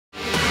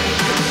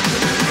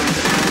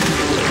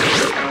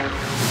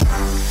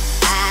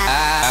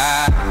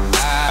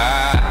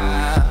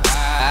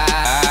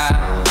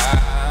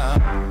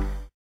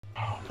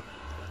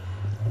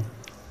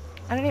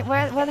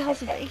Where the hell's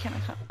the beacon? I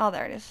can't... Oh,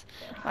 there it is.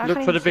 I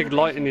Look for the big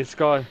light in the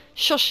sky.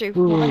 Shush you.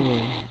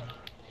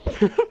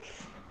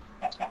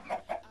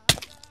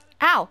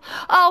 Ow!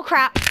 Oh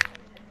crap!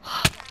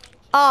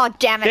 Oh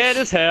damn it! Dead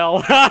as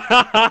hell.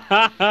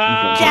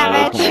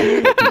 Damn it!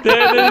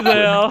 Dead as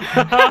hell.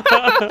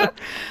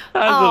 That's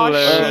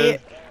hilarious.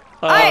 Shit!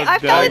 I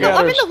fell in the.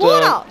 I'm in the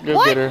water. Go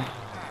What? get her.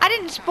 I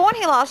didn't spawn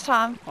here last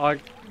time. Oh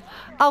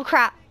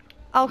crap!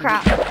 Oh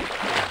crap!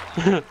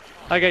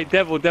 Okay,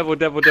 devil.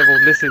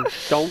 Listen,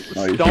 don't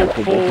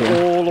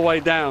fall all the way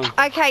down.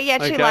 Okay, yeah,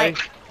 too late.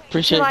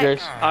 Appreciate it,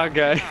 guys.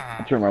 Okay.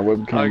 Turn my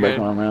webcam back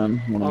on,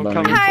 man. I'm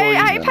coming for you.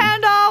 Hey,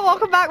 Panda!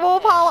 Welcome back,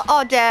 Warpole.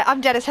 Oh, I'm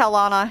dead as hell,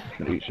 aren't I?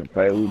 Gotta eat some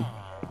food.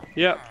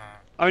 Yep.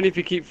 Only if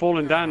you keep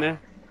falling down there.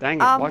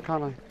 Dang it! Why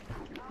can't I?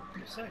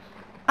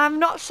 I'm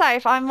not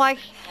safe. I'm like,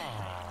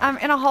 I'm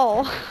in a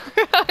hole.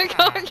 I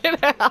can't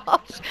get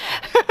out.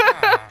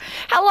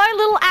 Hello,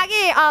 little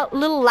Aggie.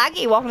 Little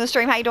Laggy. Welcome to the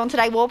stream. How you doing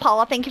today,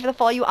 Warpole? Thank you for the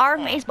follow. You are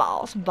amazing,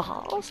 balls.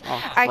 Oh,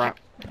 okay.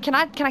 Can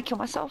I kill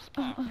myself?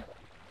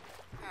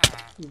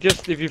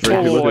 Just if you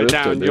fall all the way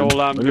down,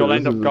 you'll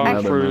end up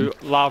going through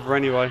lava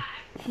anyway.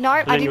 No,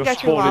 I didn't go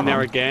through lava. You'll spawn in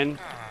there again,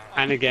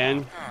 and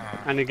again,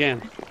 and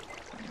again.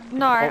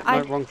 No,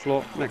 no, wrong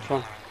floor. Next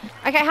one.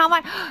 Okay, how am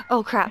I?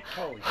 Oh crap!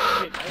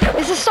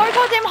 This is so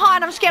goddamn high,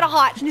 and I'm scared of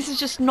heights, and this is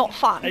just not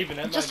fun.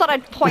 Just thought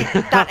I'd point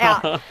that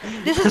out.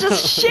 This is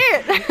just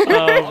shit.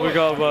 Oh, I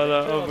forgot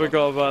about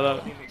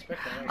that.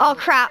 Oh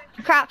crap!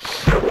 Okay.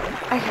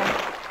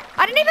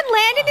 I didn't even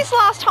land in this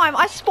last time.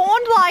 I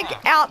spawned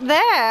like out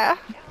there.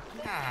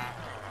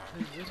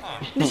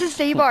 This is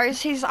ZBO.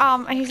 He's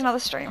another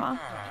streamer.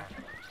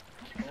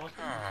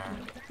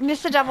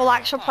 Mr. Devil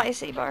Actual play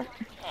ZBO.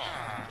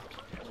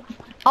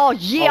 Oh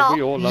yeah. Oh,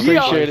 we all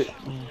appreciate it.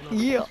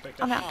 Yeah.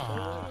 I'm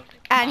out.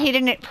 And he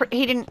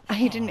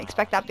didn't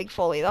expect that big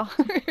fall either.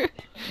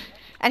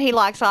 And he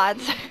likes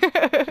heights.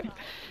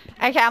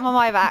 Okay, I'm on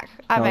my way back.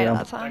 I made it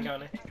that time.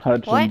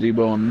 Hudson,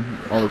 ZBO, and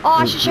all the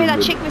I should show you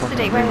that chick, Mr.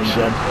 D. Where is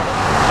she?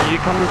 Are you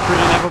coming through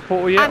the Nether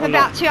portal yet? I'm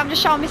about to. I'm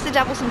just showing Mr.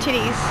 Devil some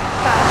titties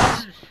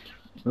first.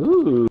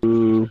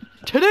 Ooh.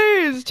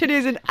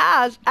 Titties and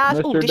ass.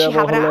 Oh, does she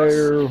have an ass?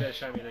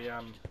 Show me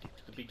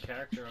the big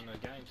character on the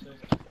game too.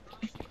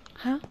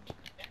 Huh?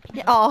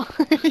 Yeah. Oh,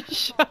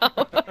 shut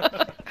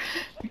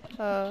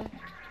up.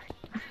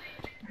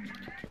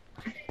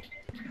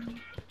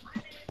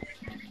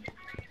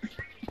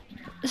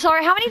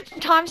 Sorry, how many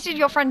times did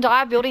your friend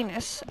die building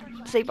this,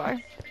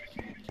 ZBO?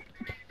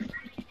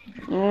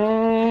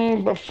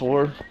 About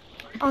 4.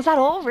 Oh, is that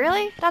all?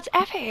 Really? That's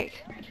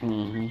epic.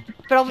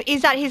 But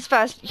is that his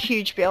first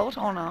huge build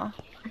or no?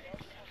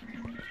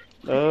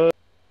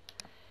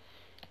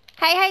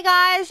 Hey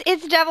guys,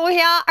 it's Devil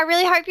here. I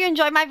really hope you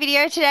enjoyed my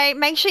video today.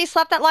 Make sure you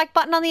slap that like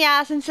button on the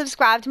ass and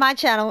subscribe to my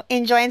channel.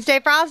 Enjoy and stay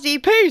frosty.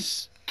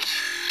 Peace!